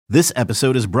This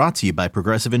episode is brought to you by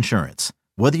Progressive Insurance.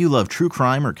 Whether you love true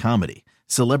crime or comedy,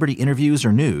 celebrity interviews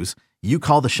or news, you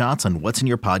call the shots on what's in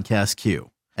your podcast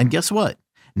queue. And guess what?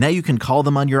 Now you can call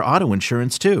them on your auto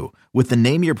insurance too with the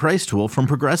Name Your Price tool from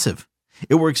Progressive.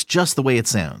 It works just the way it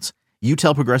sounds. You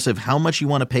tell Progressive how much you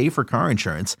want to pay for car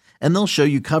insurance, and they'll show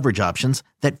you coverage options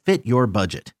that fit your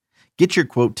budget. Get your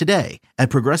quote today at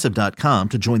Progressive.com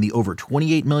to join the over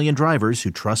 28 million drivers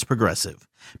who trust Progressive.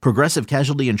 Progressive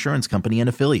Casualty Insurance Company and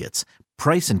Affiliates.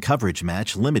 Price and coverage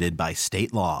match limited by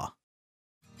state law.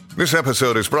 This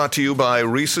episode is brought to you by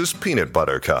Reese's Peanut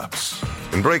Butter Cups.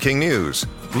 In breaking news,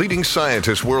 leading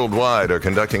scientists worldwide are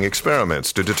conducting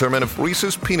experiments to determine if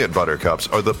Reese's Peanut Butter Cups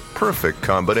are the perfect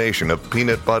combination of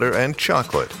peanut butter and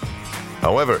chocolate.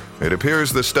 However, it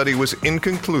appears the study was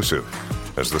inconclusive,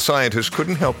 as the scientists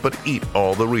couldn't help but eat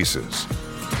all the Reese's.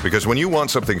 Because when you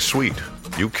want something sweet,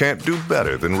 you can't do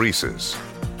better than Reese's.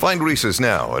 Find Reese's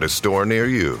now at a store near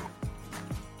you.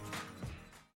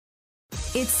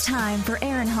 It's time for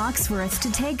Aaron Hawksworth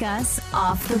to take us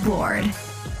off the board.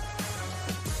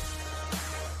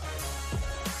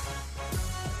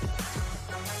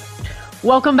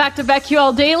 Welcome back to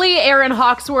BetQL Daily. Aaron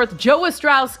Hawksworth, Joe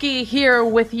Ostrowski here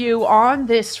with you on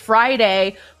this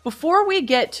Friday. Before we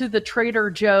get to the Trader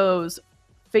Joe's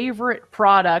favorite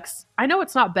products, I know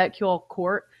it's not BetQL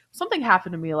Court. Something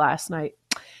happened to me last night.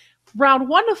 Around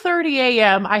 1:30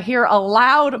 a.m., I hear a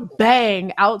loud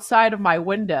bang outside of my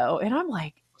window, and I'm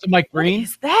like, "Is it Mike Green? What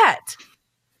is that?"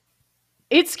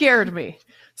 It scared me.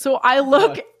 So I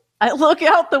look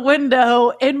out the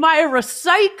window, and my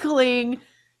recycling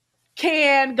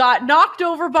can got knocked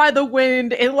over by the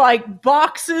wind, and like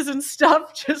boxes and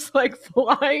stuff just like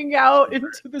flying out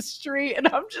into the street. And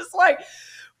I'm just like,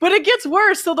 but it gets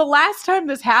worse. So the last time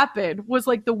this happened was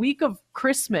like the week of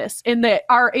Christmas, and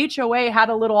our HOA had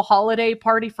a little holiday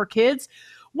party for kids.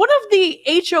 One of the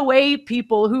HOA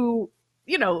people who,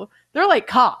 you know, they're like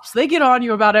cops. They get on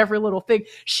you about every little thing.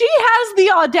 She has the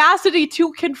audacity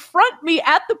to confront me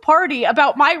at the party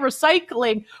about my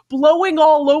recycling blowing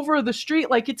all over the street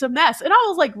like it's a mess. And I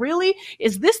was like, really?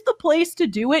 Is this the place to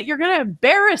do it? You're going to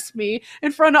embarrass me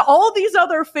in front of all these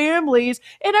other families.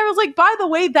 And I was like, by the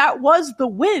way, that was the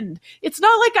wind. It's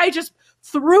not like I just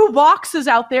threw boxes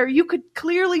out there. You could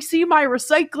clearly see my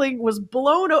recycling was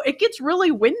blown. It gets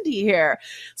really windy here.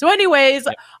 So anyways,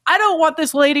 I don't want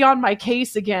this lady on my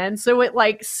case again. So at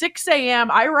like 6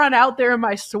 a.m., I run out there in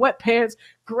my sweatpants,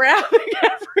 grabbing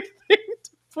everything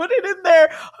to put it in there,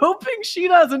 hoping she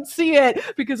doesn't see it,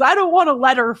 because I don't want a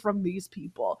letter from these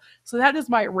people. So that is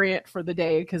my rant for the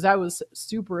day, because I was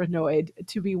super annoyed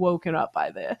to be woken up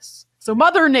by this. So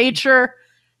Mother Nature,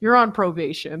 you're on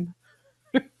probation.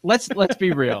 Let's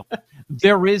be real.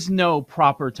 There is no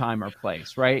proper time or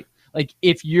place, right? Like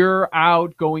if you're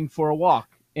out going for a walk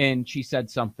and she said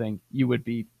something, you would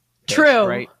be pissed, true,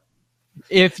 right?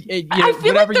 If I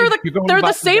feel like they're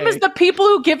the same as the people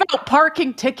who give out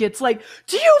parking tickets. Like,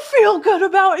 do you feel good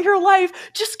about your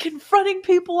life? Just confronting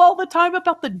people all the time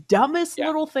about the dumbest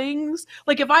little things.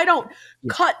 Like if I don't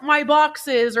cut my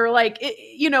boxes, or like,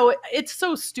 it's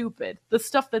so stupid. The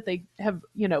stuff that they have,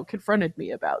 confronted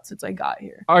me about since I got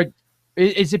here.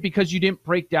 Is it because you didn't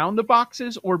break down the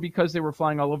boxes, or because they were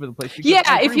flying all over the place? Because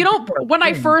if you don't, when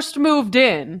I first moved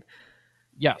in,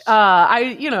 yes,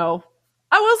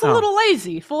 I was a little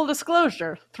lazy, full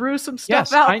disclosure. Threw some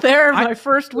stuff out there my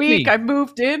first week. I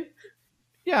moved in.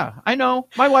 Yeah, I know.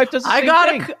 My wife does the same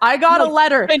thing. I got a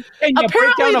letter.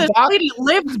 Apparently this lady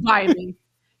lives by me.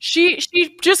 She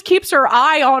just keeps her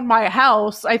eye on my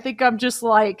house. I think I'm just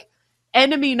like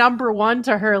enemy number one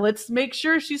to her. Let's make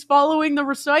sure she's following the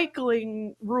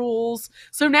recycling rules.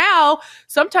 So now,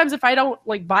 sometimes if I don't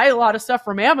like buy a lot of stuff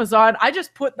from Amazon, I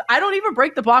don't even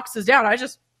break the boxes down. I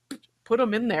just put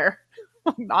them in there.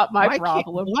 Not my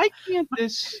problem.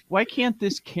 Why can't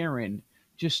this Karen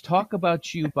just talk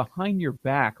about you behind your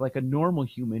back like a normal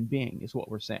human being, is what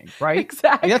we're saying, right?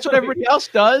 Exactly. That's what everybody else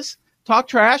does. Talk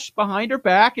trash behind her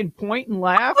back and point and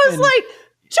laugh. I was like,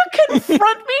 to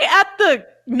confront me at the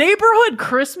neighborhood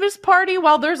Christmas party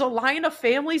while there's a line of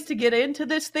families to get into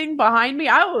this thing behind me.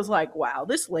 I was like, wow,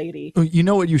 this lady. You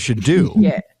know what you should do?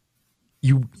 Yeah.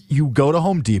 You go to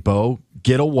Home Depot,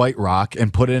 get a white rock,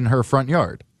 and put it in her front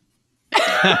yard.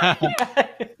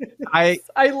 I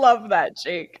love that,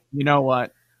 Jake. You know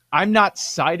what? I'm not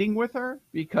siding with her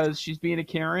because she's being a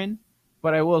Karen,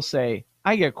 but I will say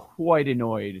I get quite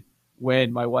annoyed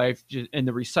when my wife just in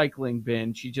the recycling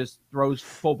bin, she just throws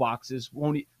full boxes.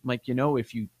 I'm like,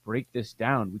 if you break this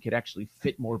down, we could actually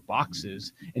fit more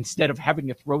boxes instead of having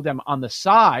to throw them on the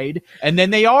side. And then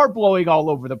they are blowing all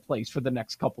over the place for the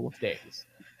next couple of days.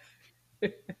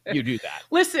 You do that.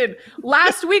 Listen,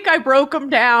 last week I broke them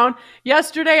down.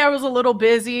 Yesterday I was a little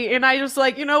busy, and I just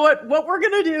like, you know what? What we're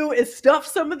gonna do is stuff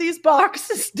some of these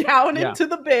boxes down into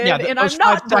the bin, and I'm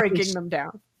not breaking them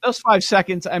down. Those 5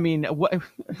 seconds, I mean,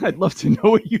 I'd love to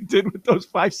know what you did with those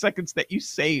 5 seconds that you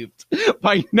saved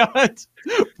by not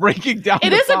breaking down.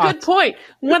 It is a good point.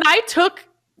 When I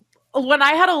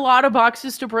had a lot of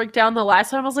boxes to break down the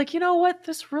last time, I was like, you know what?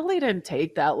 This really didn't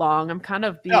take that long. I'm kind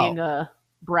of being a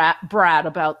brat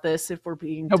about this, if we're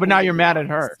being. No, but now you're mad at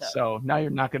her, so now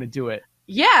you're not going to do it.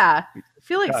 Yeah, I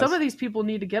feel like some of these people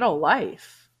need to get a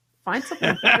life. Find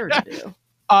something better to do.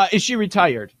 Is she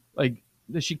retired? Like,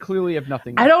 does she clearly have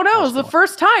nothing? I don't know. It was the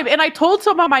first time. And I told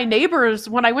some of my neighbors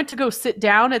when I went to go sit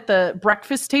down at the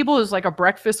breakfast table, it was like a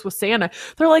breakfast with Santa.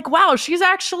 They're like, wow, she's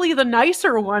actually the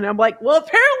nicer one. I'm like, well,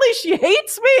 apparently she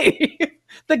hates me.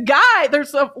 The guy,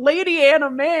 there's a lady and a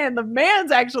man. The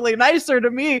man's actually nicer to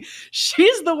me.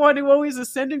 She's the one who always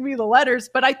is sending me the letters,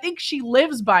 but I think she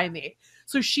lives by me.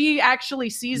 So she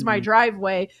actually sees my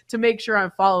driveway to make sure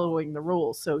I'm following the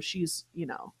rules. So she's,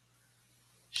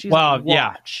 she's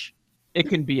watch. It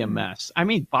can be a mess. I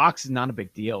mean, box is not a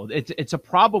big deal. It's a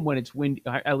problem when it's windy.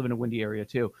 I live in a windy area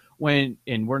too. And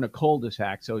we're in a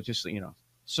cul-de-sac, so it just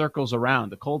circles around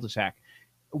the cul-de-sac.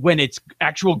 When it's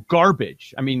actual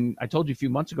garbage. I mean, I told you a few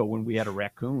months ago when we had a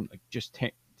raccoon like just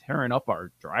tearing up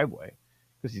our driveway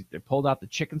because they pulled out the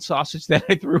chicken sausage that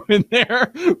I threw in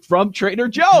there from Trader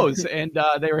Joe's, and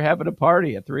they were having a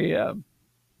party at 3 a.m.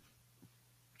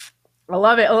 I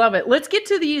love it. Let's get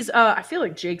to these. I feel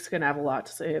like Jake's going to have a lot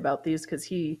to say about these because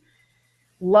he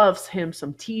loves him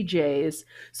some TJs.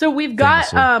 So we've got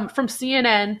from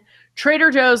CNN, Trader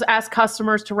Joe's asked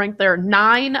customers to rank their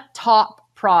 9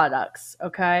 top products.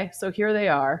 Okay, so here they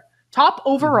are. Top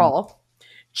overall,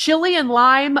 chili and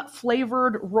lime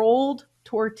flavored rolled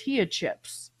tortilla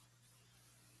chips.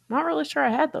 Not really sure I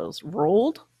had those.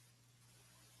 Rolled?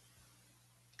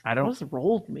 I don't. What does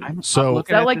rolled mean? Is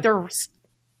that like they're...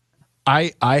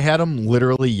 I had them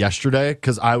literally yesterday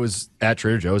because I was at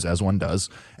Trader Joe's, as one does,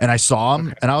 and I saw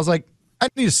them, and I was like, I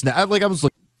need a snack. Like I was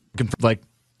looking for, like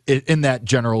in that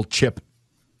general chip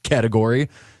category,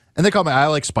 and they called me. I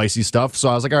like spicy stuff, so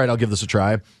I was like, all right, I'll give this a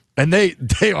try. And they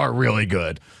are really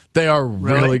good. They are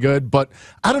really good, but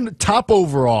I don't know. Top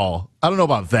overall, I don't know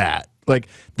about that. Like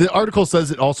the article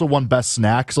says, it also won best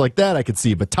snack, so like that I could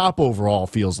see, but top overall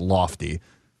feels lofty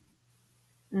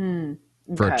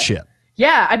for a chip.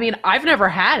 Yeah, I mean, I've never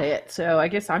had it, so I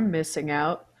guess I'm missing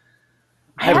out.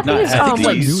 I had these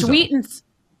like sweet and...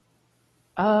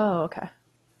 Oh, okay.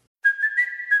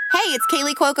 Hey, it's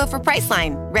Kaylee Cuoco for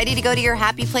Priceline. Ready to go to your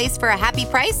happy place for a happy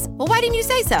price? Well, why didn't you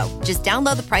say so? Just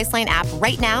download the Priceline app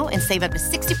right now and save up to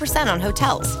 60% on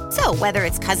hotels. So whether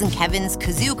it's Cousin Kevin's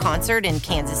Kazoo Concert in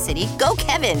Kansas City, go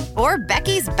Kevin, or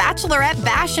Becky's Bachelorette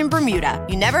Bash in Bermuda,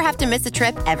 you never have to miss a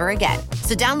trip ever again.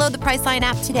 So download the Priceline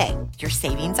app today. Your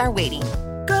savings are waiting.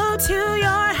 Go to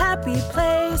your happy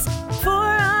place for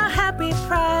a happy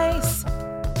price.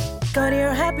 Go to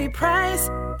your happy price,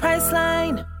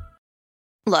 Priceline.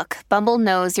 Look, Bumble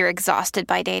knows you're exhausted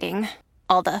by dating.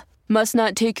 All the must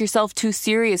not take yourself too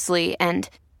seriously and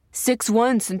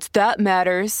 6'1" since that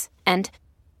matters. And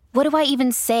what do I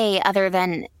even say other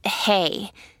than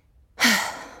hey?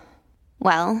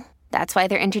 Well, that's why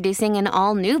they're introducing an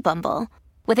all-new Bumble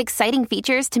with exciting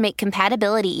features to make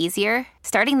compatibility easier,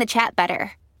 starting the chat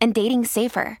better, and dating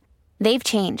safer. They've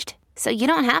changed, so you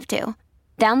don't have to.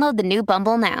 Download the new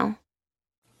Bumble now.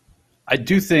 I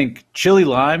do think chili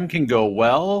lime can go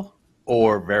well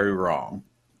or very wrong.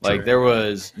 Like there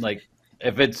was like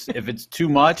if it's too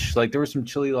much, like there was some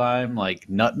chili lime like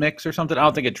nut mix or something. I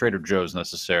don't think at Trader Joe's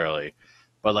necessarily,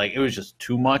 but like it was just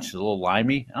too much, a little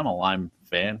limey. I'm a lime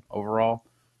fan overall,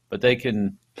 but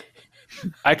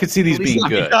I could see these being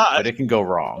good, but it can go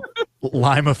wrong.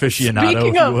 Lime aficionado,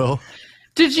 if you will.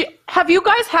 Have you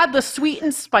guys had the sweet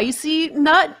and spicy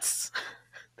nuts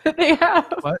that they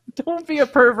have? What? Don't be a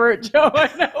pervert, Joe. I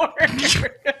know.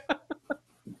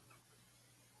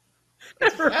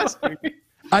 Never mind.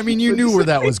 I mean, you knew where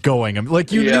that was going.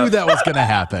 Like, you knew that was going to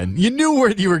happen. You knew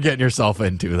where you were getting yourself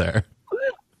into there.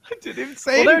 I didn't even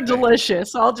say they're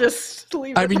delicious. I'll just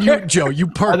leave it there. Joe, you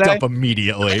perked up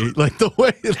immediately. Like, the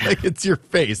way, like, it's your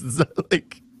face. It's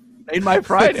like... Made my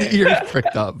Friday. You're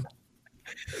pricked up.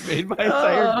 Made my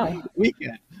entire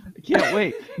weekend. I can't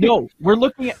wait. No, we're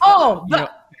looking at...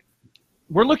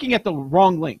 we're looking at the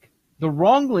wrong link. The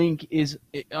wrong link is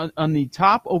on the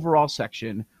top overall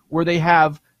section where they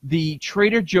have the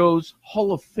Trader Joe's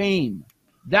Hall of Fame.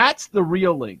 That's the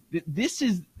real link. This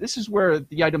is where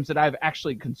the items that I've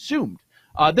actually consumed.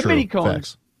 The mini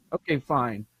cones, okay,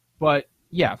 fine. But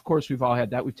Yeah, of course we've all had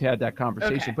that. We've had that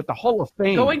conversation. Okay. But the Hall of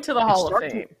Fame. Going to the Hall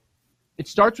of Fame. It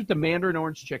starts with the Mandarin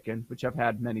orange chicken, which I've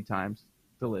had many times.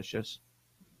 Delicious.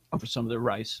 Over some of the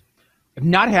rice. I've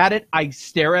not had it. I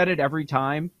stare at it every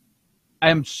time.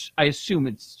 I assume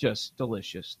it's just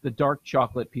delicious. The dark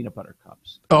chocolate peanut butter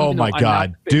cups. Oh my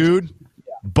God, dude.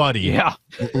 Buddy. Yeah.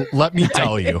 Let me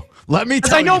tell you. Let me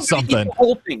tell you something.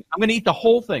 I'm going to eat the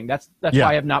whole thing. That's why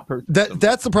I have not purchased them.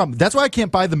 That's the problem. That's why I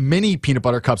can't buy the mini peanut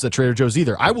butter cups at Trader Joe's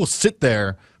either. I will sit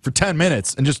there for 10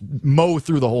 minutes and just mow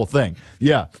through the whole thing.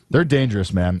 Yeah, they're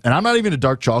dangerous, man. And I'm not even a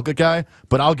dark chocolate guy,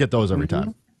 but I'll get those every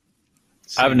time.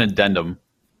 I have an addendum.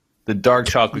 The dark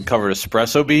chocolate covered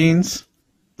espresso beans,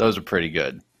 those are pretty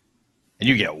good. And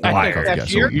you get wired.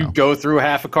 You go through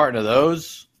half a carton of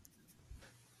those.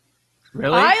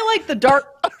 Really? I like the dark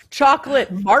chocolate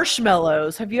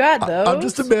marshmallows. Have you had those? I'm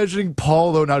just imagining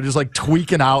Paul, though, now just like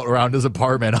tweaking out around his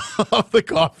apartment off the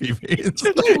coffee beans.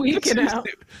 Tweaking out.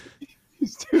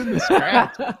 He's doing this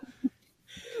crap.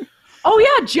 Oh,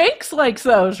 yeah. Jakes likes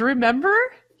those. Remember?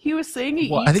 He was saying he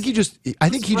eats. I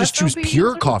think he just chews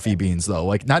pure coffee beans, though.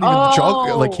 Like, not even the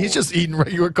chocolate. Like, he's just eating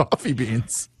regular coffee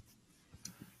beans.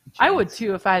 I would,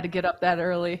 too, if I had to get up that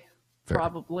early. Fair.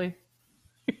 Probably.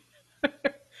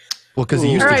 Well, because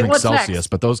he used to drink Celsius, next?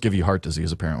 but those give you heart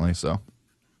disease, apparently. So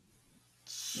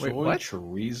Wait, what?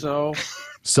 Chorizo?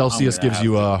 Celsius gives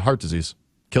you heart disease.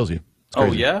 Kills you.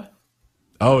 Oh, yeah?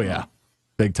 Oh, yeah.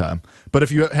 Big time. But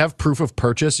if you have proof of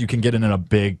purchase, you can get in a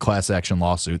big class action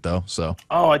lawsuit, though. So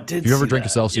I did. If you ever see drink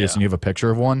that. a Celsius and you have a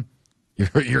picture of one,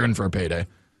 you're in for a payday.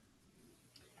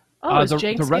 Oh, is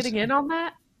Jenks getting in on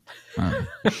that?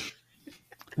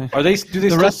 Do they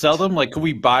still sell them? Like, could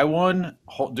we buy one,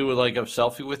 do like a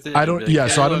selfie with it? I don't. Yeah,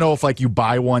 so I don't know if like you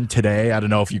buy one today. I don't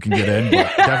know if you can get in,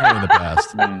 but definitely in the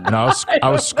past. And I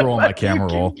was scrolling my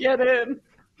camera roll. Get in.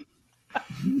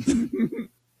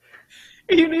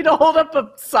 You need to hold up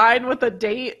a sign with a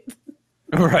date.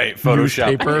 Right,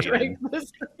 Photoshop paper.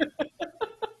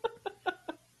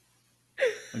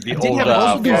 The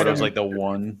old photos, like the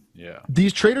one. Yeah.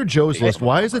 These Trader Joe's list.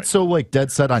 Why is it so like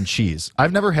dead set on cheese?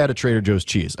 I've never had a Trader Joe's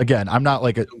cheese. Again, I'm not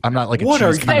like a What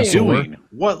are cheese you connoisseur. doing?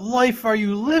 What life are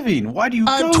you living? Why do you?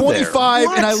 I'm go 25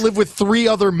 there? and I live with 3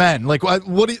 other men. Like,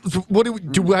 what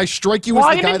do I strike you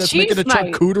as the guy that's making a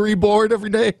charcuterie board every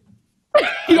day?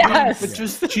 Yes. But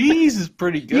just cheese is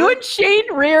pretty good. You and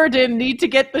Shane Reardon need to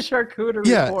get the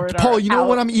charcuterie board. Paul, you know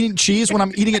when I'm eating cheese? When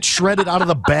I'm eating it shredded out of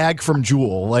the bag from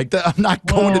Jewel. Like, I'm not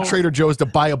going to Trader Joe's to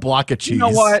buy a block of cheese. You know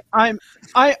what? I'm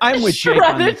with Jake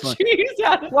on this one.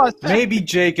 Plus, maybe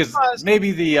Jake is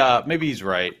maybe he's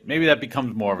right. Maybe that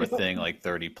becomes more of a thing, like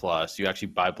 30 plus. You actually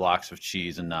buy blocks of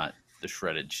cheese and not the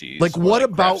shredded cheese. Like, what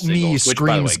about me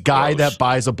screams guy that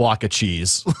buys a block of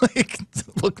cheese? Like,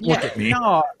 look at me.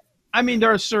 No, I mean,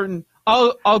 there are certain.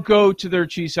 I'll go to their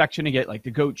cheese section and get like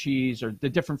the goat cheese or the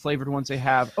different flavored ones they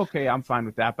have. Okay, I'm fine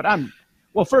with that. But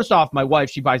well, first off, my wife,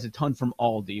 she buys a ton from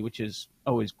Aldi, which is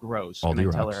always gross. Aldi and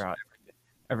I tell rocks. her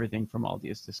everything from Aldi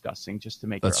is disgusting just to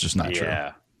make. That's just not true.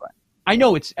 Yeah. I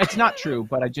know it's not true,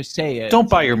 but I just say it. Don't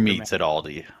buy your meats at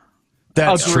Aldi.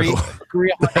 That's true.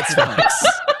 Agree 100%.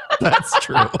 That's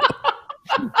true.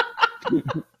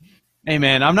 Hey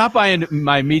man, I'm not buying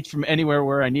my meat from anywhere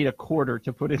where I need a quarter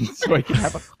to put in so I can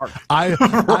have a cart. I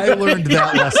learned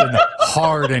that lesson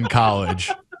hard in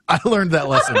college.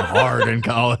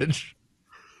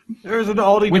 There was an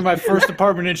Aldi near my first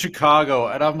apartment in Chicago,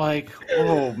 and I'm like,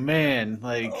 oh man,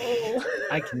 like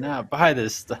I cannot buy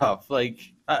this stuff. Like,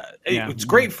 it's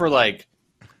great for like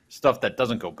stuff that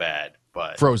doesn't go bad,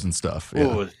 but frozen stuff.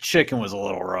 Yeah. Ooh, chicken was a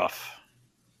little rough.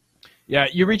 Yeah,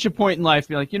 you reach a point in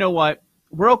life, you're like, you know what?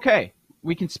 We're okay.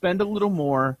 We can spend a little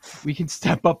more. We can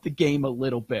step up the game a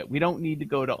little bit. We don't need to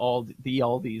go to all the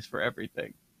Aldis for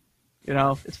everything. You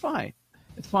know, it's fine.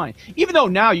 It's fine. Even though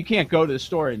now you can't go to the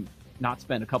store and not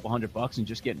spend a couple $100 and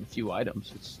just get a few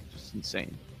items. It's just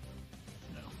insane.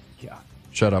 Yeah.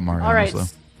 Shut up, Mario. All right. So.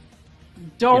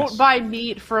 Don't buy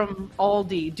meat from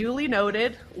Aldi. Duly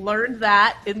noted. Learned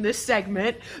that in this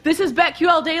segment. This is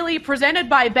BetQL Daily presented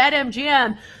by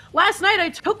BetMGM. Last night I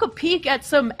took a peek at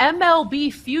some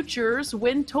MLB futures,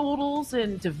 win totals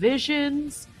and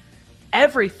divisions,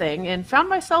 everything, and found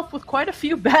myself with quite a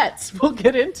few bets. We'll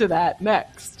get into that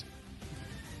next.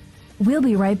 We'll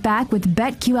be right back with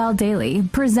BetQL Daily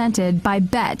presented by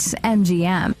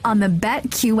BetMGM on the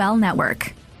BetQL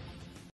Network.